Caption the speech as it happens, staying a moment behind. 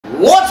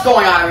What's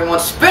going on,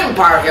 everyone? Spin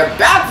Pirate here,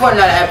 back for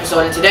another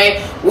episode, and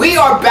today we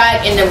are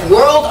back in the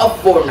world of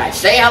Fortnite.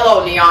 Say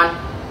hello, Neon.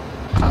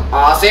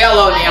 Say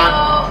hello, Neon.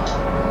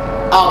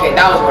 Okay,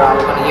 that was what I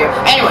was gonna hear.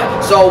 Anyway,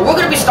 so we're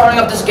gonna be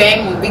starting up this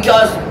game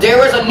because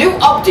there is a new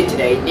update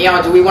today.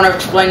 Neon, do we want to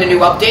explain the new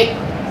update?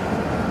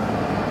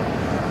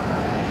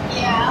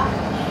 Yeah.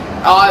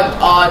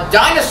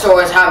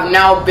 Dinosaurs have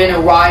now been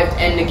arrived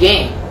in the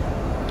game.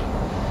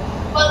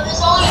 But there's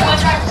only one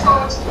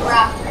dinosaur, which is the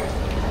raptor.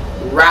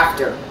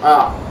 Raptor.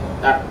 Oh,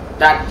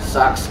 that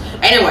sucks.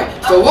 Anyway,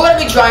 so we're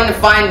gonna be trying to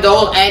find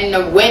those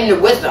and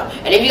win with them.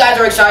 And if you guys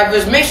are excited for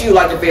this, make sure you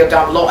like the video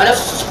down below and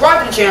also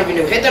subscribe to the channel if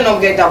you're new. Hit the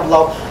notification down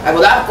below. And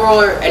without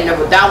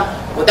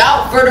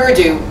further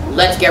ado,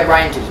 let's get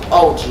right into it.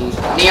 Oh jeez,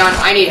 Neon,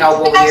 I need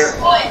help over here.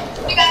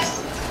 You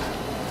guys.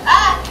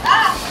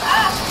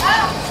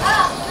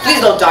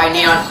 Please don't die,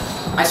 Neon.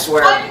 I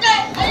swear. Oh, you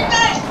guys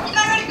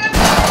ready to go?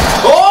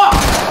 Oh!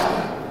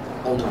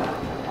 Oh no.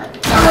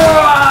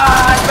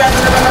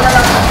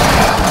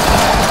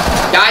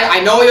 Guys,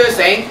 I know what you're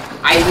saying.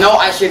 I know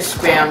I should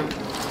spam.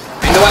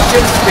 I know I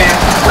shouldn't spam.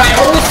 But I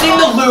always seem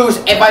to lose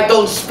if I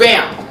don't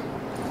spam.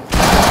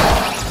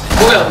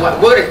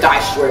 We're gonna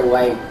die straight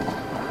away.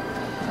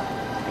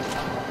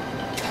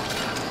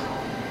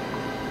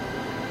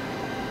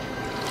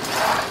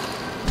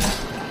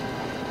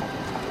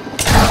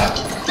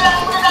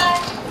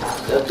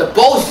 The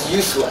bow's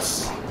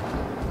useless.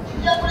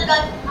 I'm gonna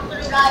die.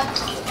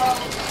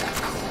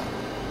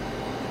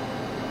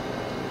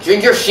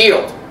 Drink your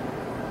shield.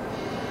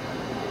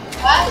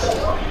 What?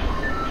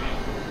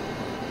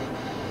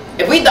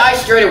 If we die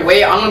straight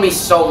away, I'm gonna be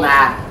so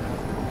mad.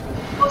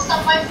 Oh, it's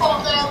not my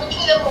fault that I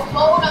literally have a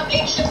bow and a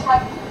makeshift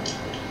rifle.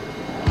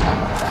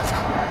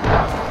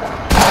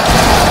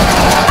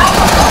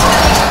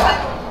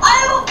 I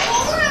have a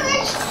bow and a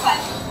makeshift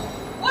rifle.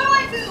 What do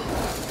I do?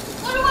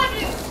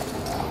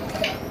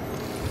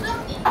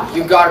 Nothing.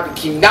 You gotta be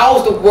kidding. That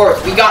was the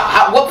worst. We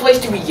got, what place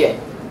did we get?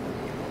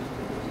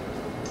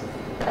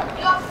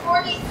 We got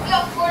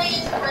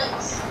 48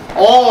 bricks.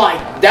 Oh my,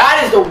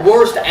 that is the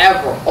worst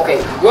ever. Okay,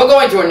 we're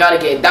going to another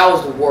game. That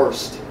was the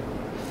worst.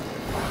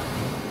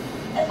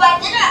 If I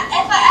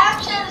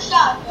actually had a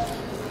shotgun.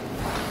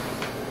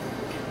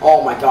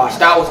 Oh my gosh,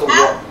 that was the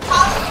worst.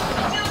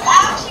 If it was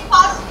actually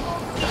possible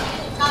for me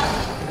to not.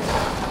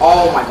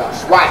 Oh my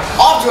gosh. Right,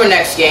 off to the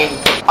next game.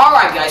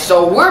 Alright guys,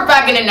 so we're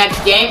back in the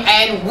next game,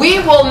 and we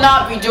will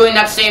not be doing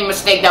that same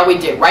mistake that we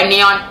did, right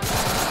Neon?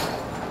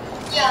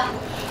 Yeah.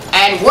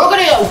 And we're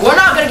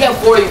not gonna get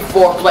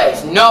 44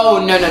 plays. No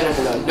way. We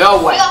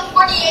got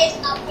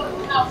 48, not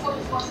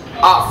 44.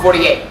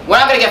 48. We're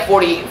not gonna get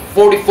 44.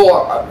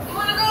 You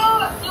wanna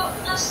go,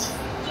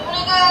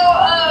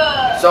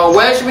 So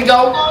where should we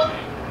go?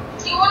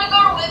 Do you wanna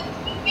go with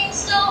being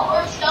still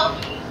or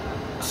stealthy?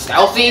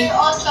 Stealthy?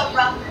 Also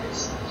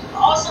raptors.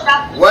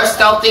 Where's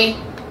stealthy?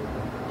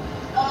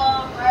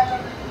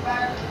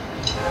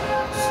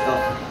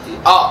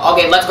 Oh,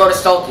 okay, let's go to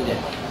stealthy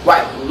then.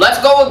 Right, let's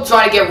go and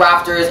try to get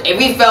raptors. If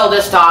we fail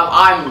this time,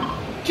 I'm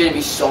gonna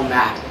be so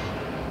mad.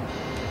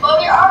 But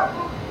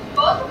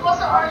both of us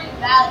are already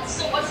bad,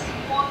 so what's the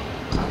point?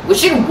 We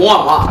should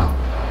warm up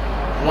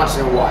once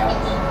in a while.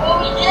 What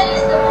we did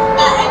is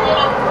that ended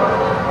up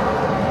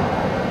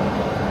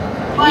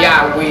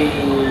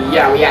working.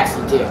 Yeah, we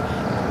actually did.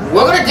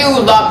 We're gonna do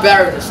a lot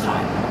better this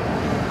time.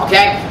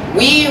 Okay?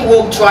 We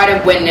will try to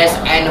win this,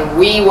 and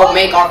we will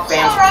make our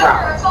fans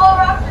proud. It's all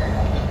raptor.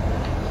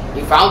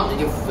 You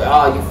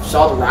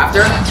saw the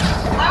raptor? I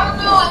don't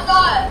know, I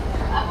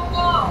don't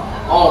know.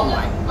 Oh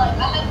my. I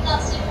have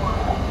not seen one.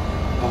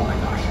 Oh my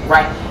gosh.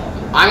 Right.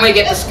 I'm gonna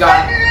get this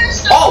gun.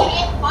 Oh!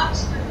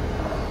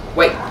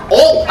 Wait.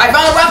 Oh! I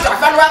found a raptor!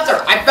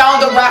 I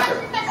found the raptor!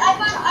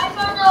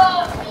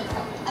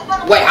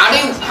 Wait,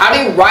 how do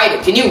you ride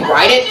it? Can you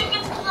ride it?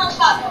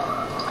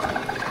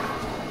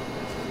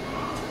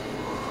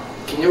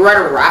 Can you ride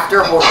a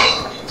raptor? Hold on.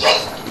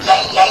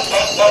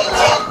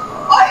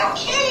 Are you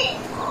kidding?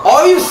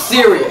 Are you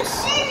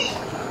serious?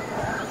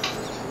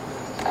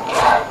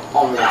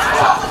 Oh my gosh.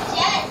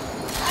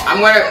 I'm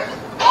gonna...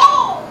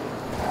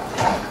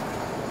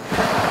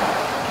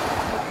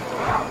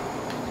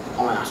 Oh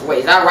my gosh. Wait,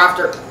 is that a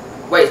raptor?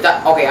 Wait, is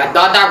that... Okay, I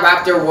thought that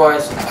raptor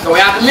was going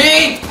after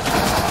me!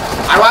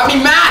 I don't have any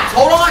mats!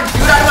 Hold on,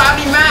 dude, I don't have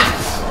any mats!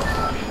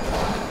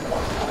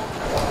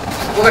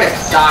 We're gonna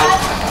die.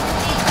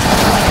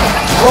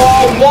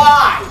 Bro,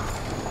 why?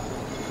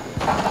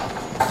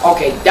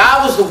 Okay,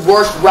 that was the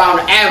worst round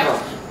ever.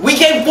 We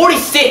came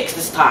 46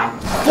 this time.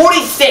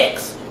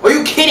 46! Are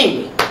you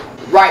kidding me?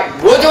 Right,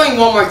 we're doing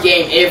one more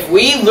game. If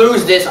we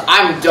lose this,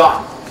 I'm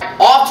done.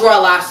 Off to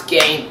our last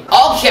game.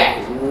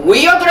 Okay,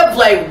 we are gonna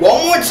play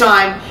one more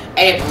time,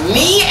 and if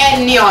me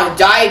and Neon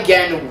die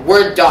again,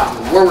 we're done.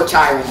 We're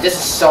retiring. This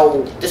is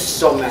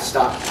so messed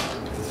up.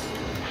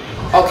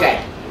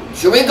 Okay,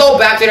 should we go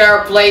back to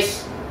our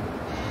place?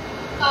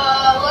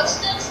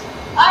 Let's just,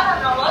 I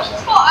don't know, let's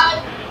just go,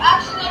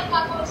 actually, let's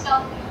not go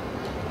stealthy.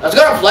 Let's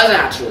go to Pleasant,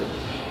 actually.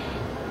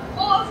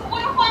 Well, if we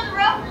want to find the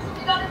raptors, then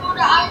we gotta go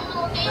to either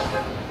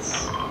location.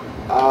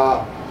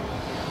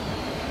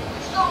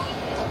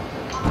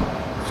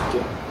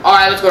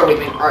 Alright, let's go to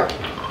Weeping. Alright.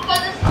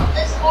 Because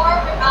it's more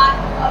of a non.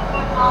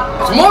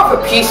 It's more of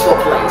a peaceful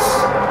place.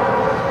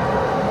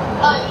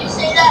 You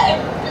say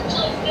that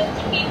until 50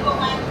 people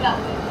land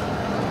up.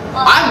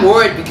 I'm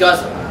worried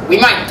because we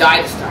might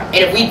die this time.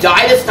 And if we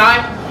die this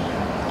time,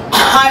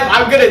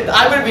 I'm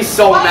gonna be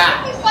so Why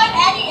mad. can't we find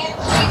any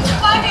animals? We can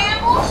find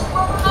animals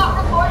when we're not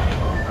recording.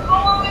 But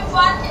when we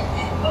find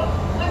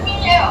when we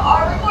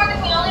are recording,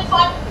 we only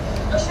find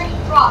the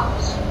freaking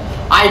drops.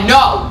 I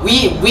know.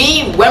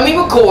 When we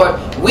record,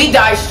 we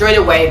die straight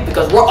away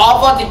because we're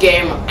awful at the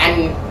game,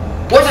 and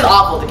we're just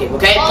awful at the game.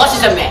 Okay, let's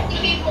just admit.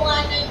 People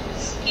landing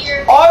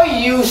here. Are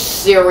you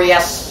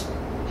serious?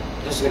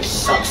 This is gonna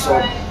suck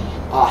so.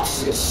 Oh, this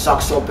is gonna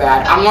suck so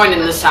bad. I'm going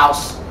in this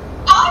house.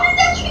 How did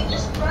that tree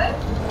just break?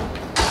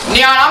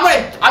 Neon,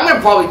 I'm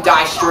gonna probably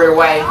die straight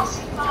away. I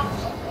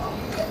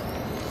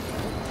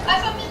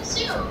fucking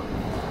too.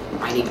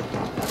 I need to.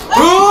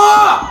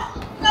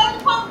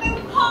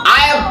 I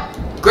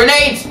have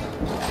grenades.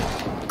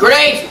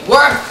 Grenades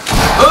work.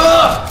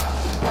 Oh,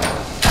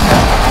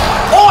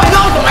 I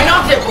knocked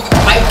him.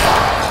 I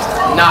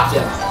knocked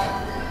him.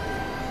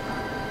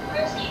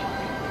 Where's he?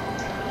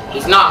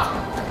 He's knocked.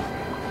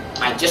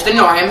 I just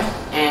ignore him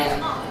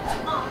and I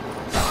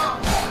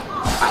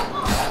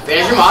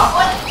finish him off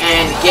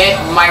and get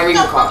my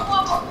Reaper card.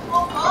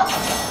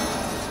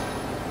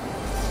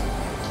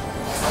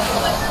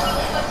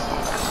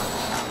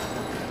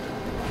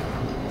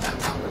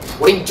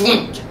 What are you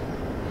doing?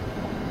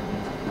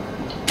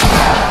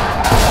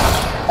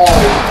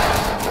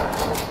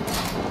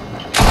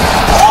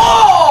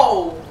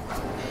 Oh!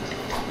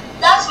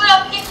 That's what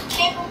I'm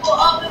capable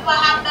of if I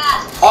have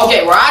masks.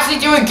 Okay, we're actually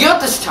doing good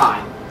this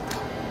time.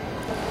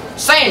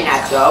 Saying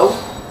that though.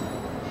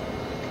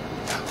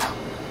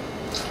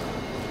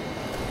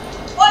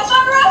 Oh, I saw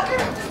a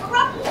raptor! A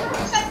raptor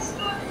beside the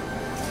store.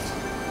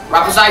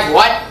 Right beside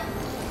what?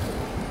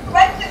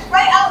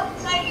 Right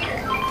outside here.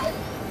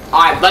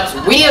 Alright,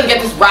 we need to get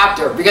this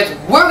raptor because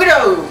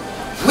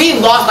we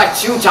lost like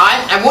 2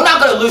 times and we're not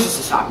gonna lose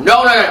this time.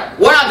 No.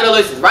 We're not gonna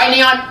lose this, right,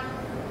 Neon?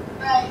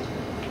 Right.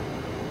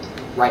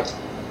 Right.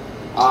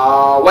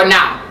 What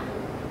now?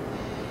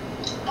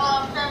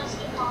 Trying to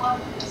skip my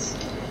weapons.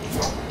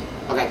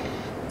 Okay.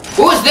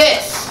 Who is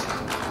this?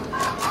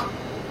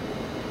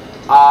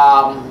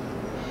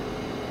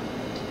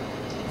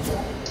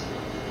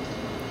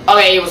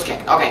 Okay, he was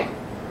kicked. Okay.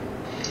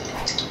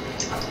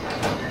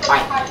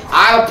 Alright,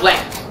 I have a plan.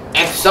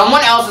 If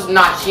someone else is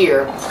not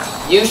here,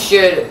 you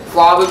should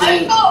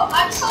probably...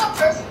 I saw a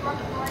person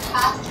running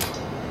past.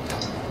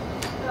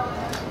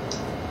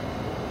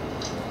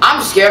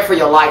 I'm scared for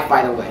your life,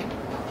 by the way.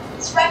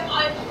 It's right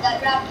behind me,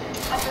 that raptor.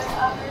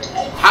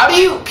 How do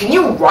you... Can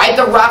you ride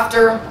the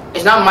raptor?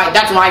 It's not my...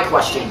 That's my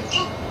question.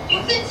 You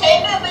can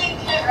tame it, but you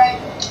can't ride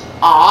it.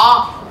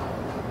 Aw.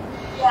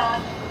 Yeah.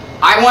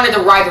 I wanted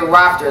to ride the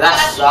raptor. That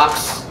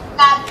sucks.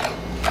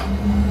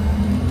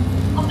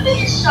 I'm gonna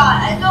get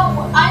shot. I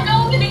know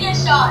I'm gonna get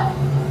shot.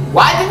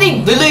 Why did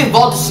they literally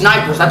evolve the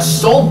snipers? That's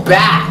so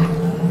bad.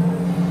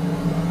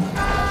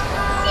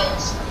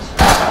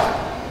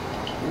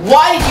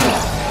 Why did you...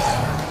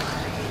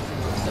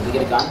 Did we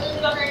get a gun? There's a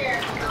gun right here.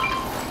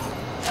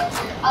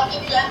 I'll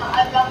give you ammo.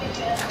 I've got you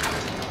ammo.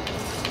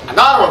 I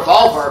got a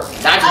revolver.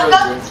 That's really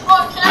good.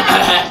 Can I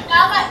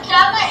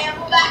have my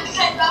ammo back? Because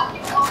I dropped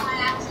you all my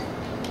accent.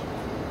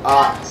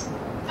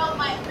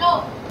 No,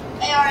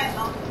 AR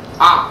ammo.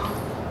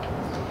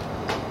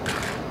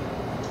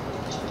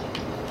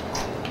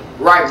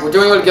 Right, we're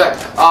doing really good.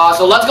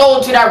 So let's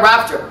go to that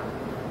raptor.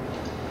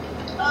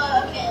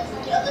 Okay, it's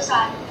on the other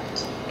side.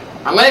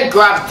 I'm gonna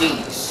grab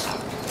these.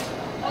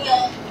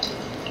 Okay.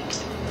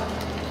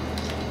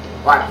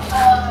 Right,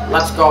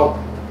 let's go.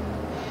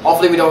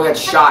 Hopefully we don't get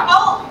shot.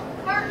 No,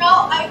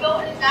 I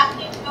don't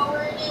exactly know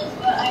where it is,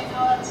 but I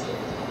know it's here.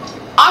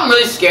 I'm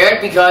really scared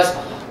because...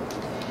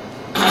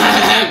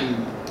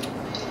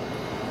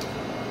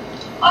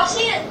 Oh, I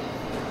see it.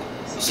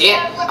 See it?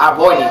 Our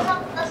boy Neon.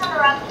 That's not a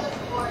raptor, that's a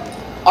board.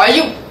 Are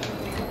you?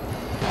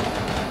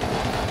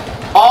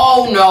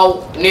 Oh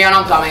no, Neon,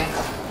 I'm coming.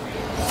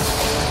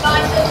 No, I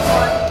killed the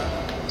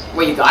board.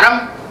 Wait, you got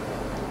him?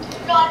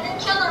 No, I didn't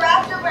kill the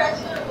raptor, but I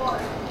killed the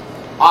board.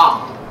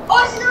 Ah. Oh,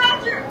 I see the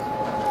raptor.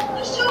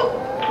 There's 2.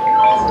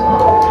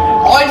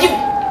 Oh, you...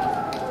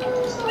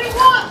 There's 3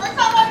 wolves. That's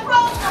not my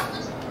problem.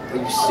 Are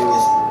you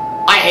serious?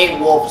 I hate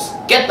wolves.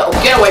 Get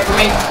away from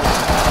me.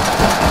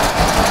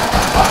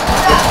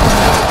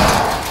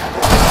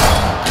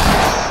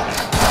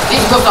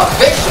 These wolves are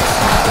vicious.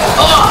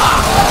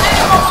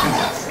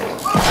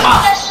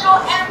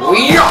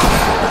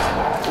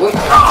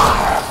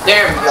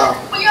 There we go.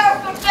 We are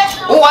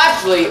professional. Oh,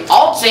 actually,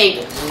 I'll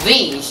take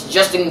these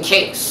just in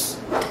case.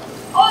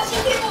 Oh, I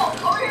see people.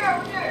 Over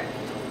here.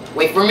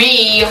 Wait for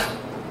me.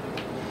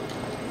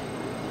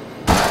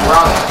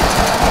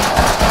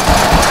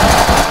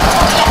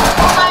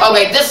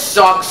 Okay, this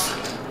sucks.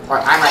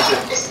 Alright, I'm right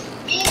here.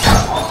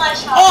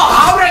 Oh,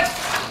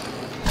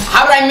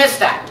 how did I miss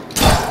that?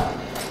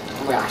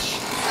 Oh my gosh.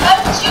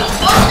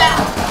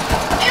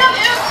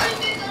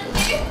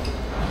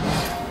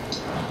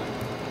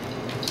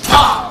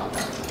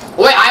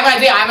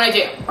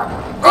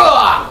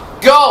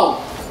 Go!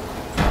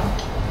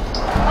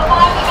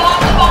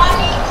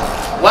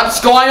 What's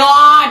going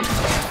on?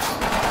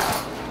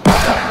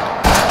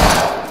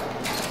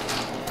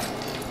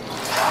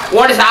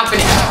 What is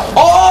happening?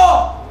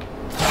 Oh!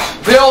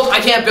 Build! I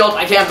can't build.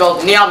 I can't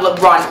build. Neon,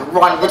 run.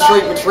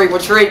 Retreat.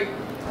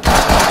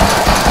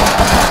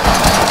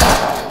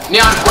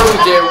 Neon, what do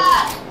we do?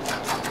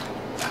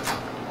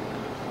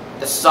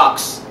 This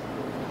sucks.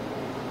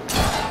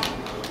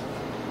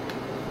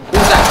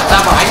 Who's that? Is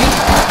that behind me?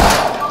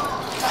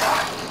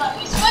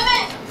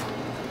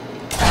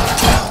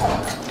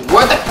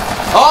 Where the?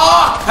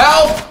 Oh!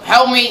 Help!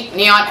 Help me,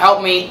 Neon,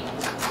 help me.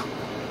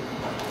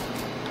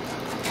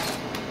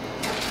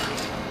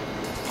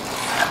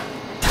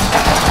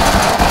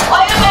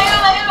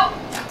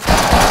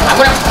 I'm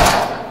gonna.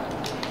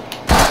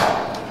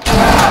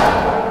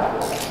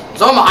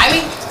 Someone behind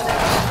me?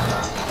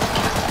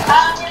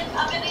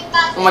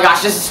 Oh my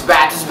gosh, this is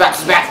bad. This is bad.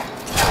 This is bad.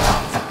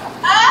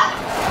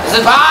 This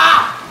is bad.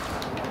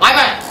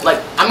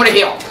 I'm gonna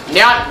heal.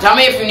 Neon, tell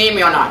me if you need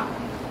me or not.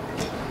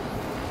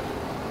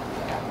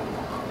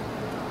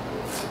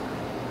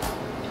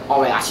 Oh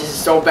my gosh, this is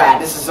so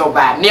bad. This is so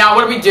bad. Neon,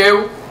 what do we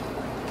do?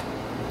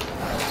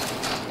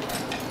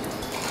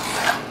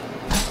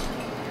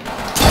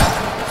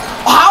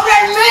 How did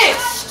I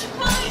miss?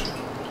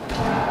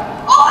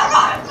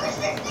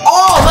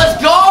 Oh,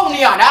 let's go,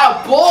 Neon.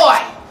 Atta boy.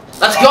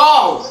 Let's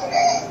go.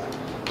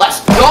 Let's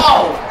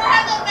go.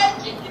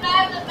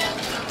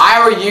 I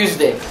already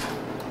used it.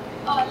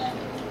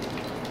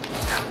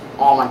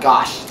 Oh my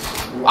gosh.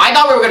 I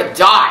thought we were gonna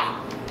die.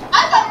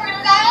 I thought we were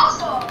gonna die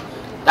also.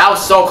 That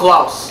was so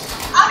close.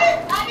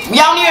 We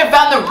haven't even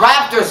found the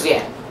raptors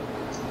yet.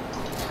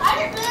 I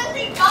didn't really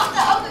think about the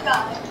other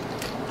guy.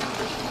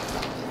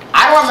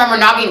 I don't remember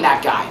not being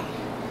that guy.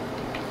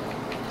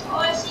 Oh,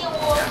 I see a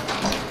wolf.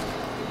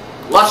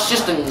 Let's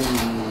just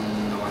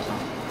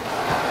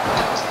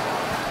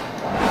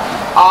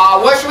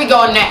where should we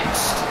go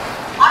next?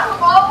 I don't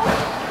know.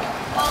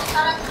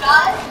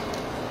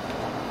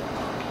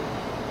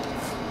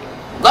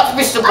 Let's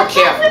be super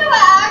careful. I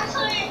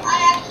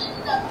actually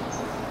did that.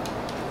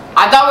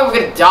 I thought we were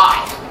gonna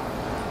die.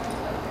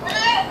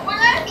 When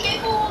I'm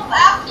capable of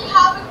actually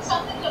having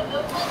something to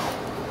build with,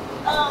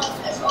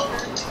 it's over.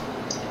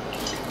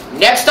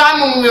 Next time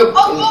when we were... Go.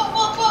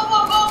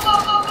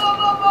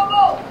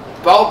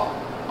 Boat?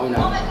 Oh no.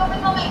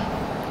 Coming.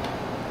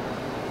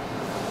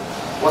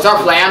 What's our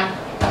plan?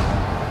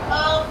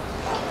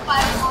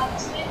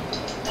 Honestly.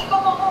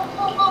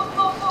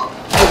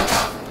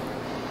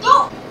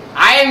 Go.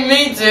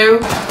 Me too.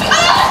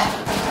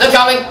 They're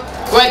coming.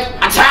 Quick,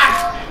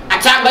 attack!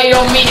 Attack, but you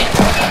don't mean it.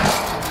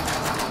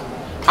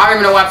 I don't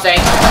even know what I'm saying.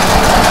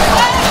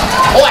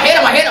 Oh, I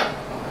hit him.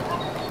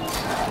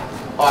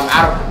 Oh, I'm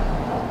out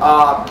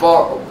of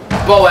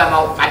bow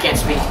ammo. I can't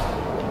speak.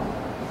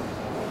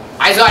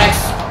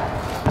 Isonics.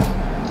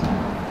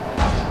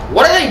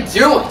 What are they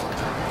doing?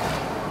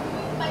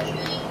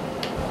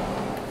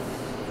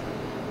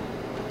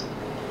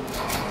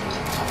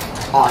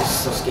 Oh, this is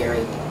so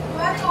scary.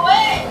 Run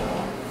away.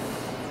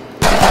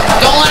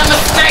 Don't let him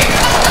escape!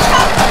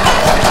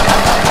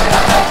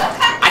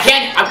 I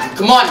can't.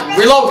 Come on,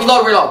 reload. I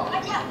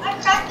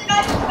tracked the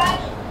guy who's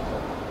dragging.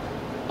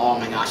 Oh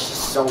my gosh, this is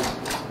so.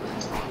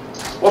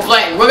 We're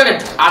playing. We're gonna.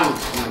 Oh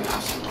my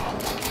gosh.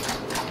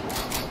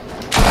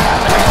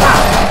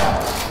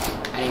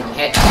 I didn't even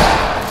hit.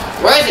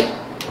 Where is he?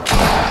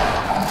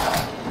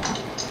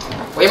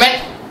 Wait a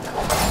minute.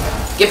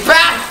 Get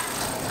back!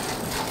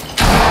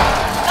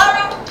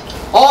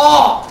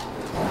 Oh!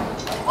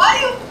 Why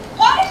do you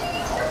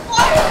use your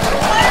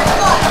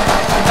firefly?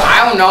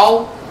 I don't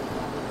know.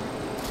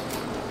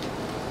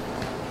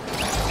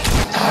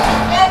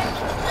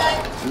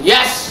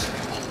 Yes!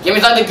 Give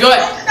me something good. I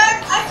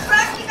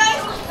tracked the guy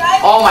who was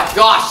driving. Oh my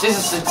gosh, this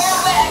is... I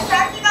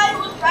tracked the guy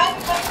who was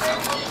driving.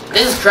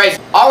 This is crazy.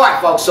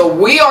 Alright folks, so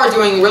we are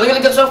doing really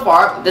good so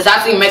far. This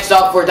actually makes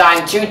up for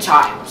dying 2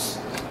 times.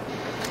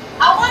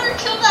 I want to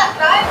kill that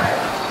driver.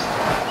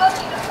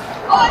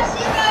 Oh, I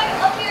see a guy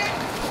up here.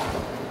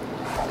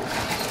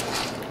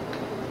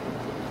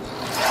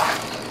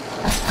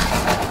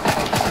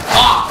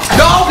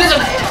 No, this is...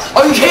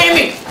 Are you kidding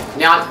me?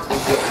 Now,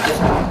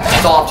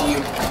 it's all up to you.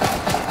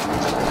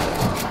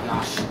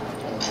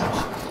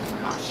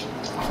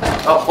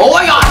 Oh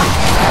my gosh!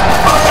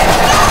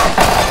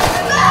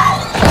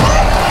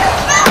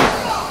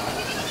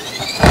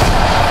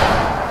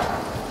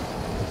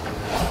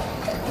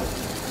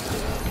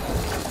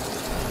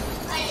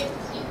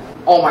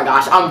 Oh my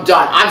gosh, I'm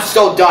done. I'm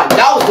so done.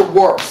 That was the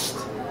worst.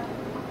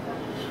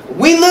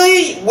 We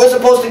literally were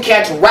supposed to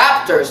catch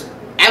raptors,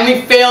 and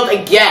we failed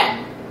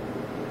again.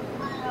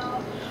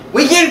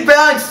 We keep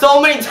failing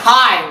so many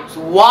times.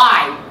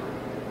 Why?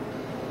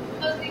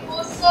 Because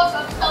people suck,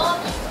 I'm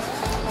telling you.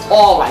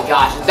 Oh my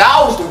gosh,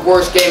 that was the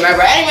worst game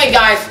ever. Anyway,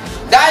 guys,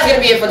 that is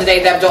going to be it for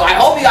today's episode. I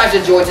hope you guys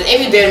enjoyed it.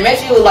 If you did, make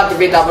sure you like the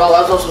video down below.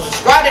 Also,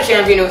 subscribe to the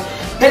channel if you're new.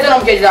 Hit the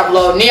notification down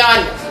below.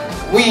 Neon,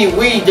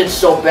 we did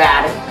so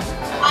bad.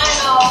 I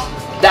know.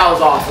 That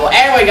was awful.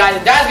 Anyway,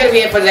 guys, that's going to be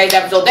it for today's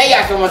episode. Thank you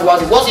guys so much for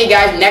watching. We'll see you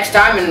guys next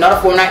time in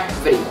another Fortnite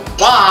video.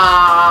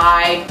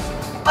 Bye!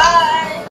 Bye!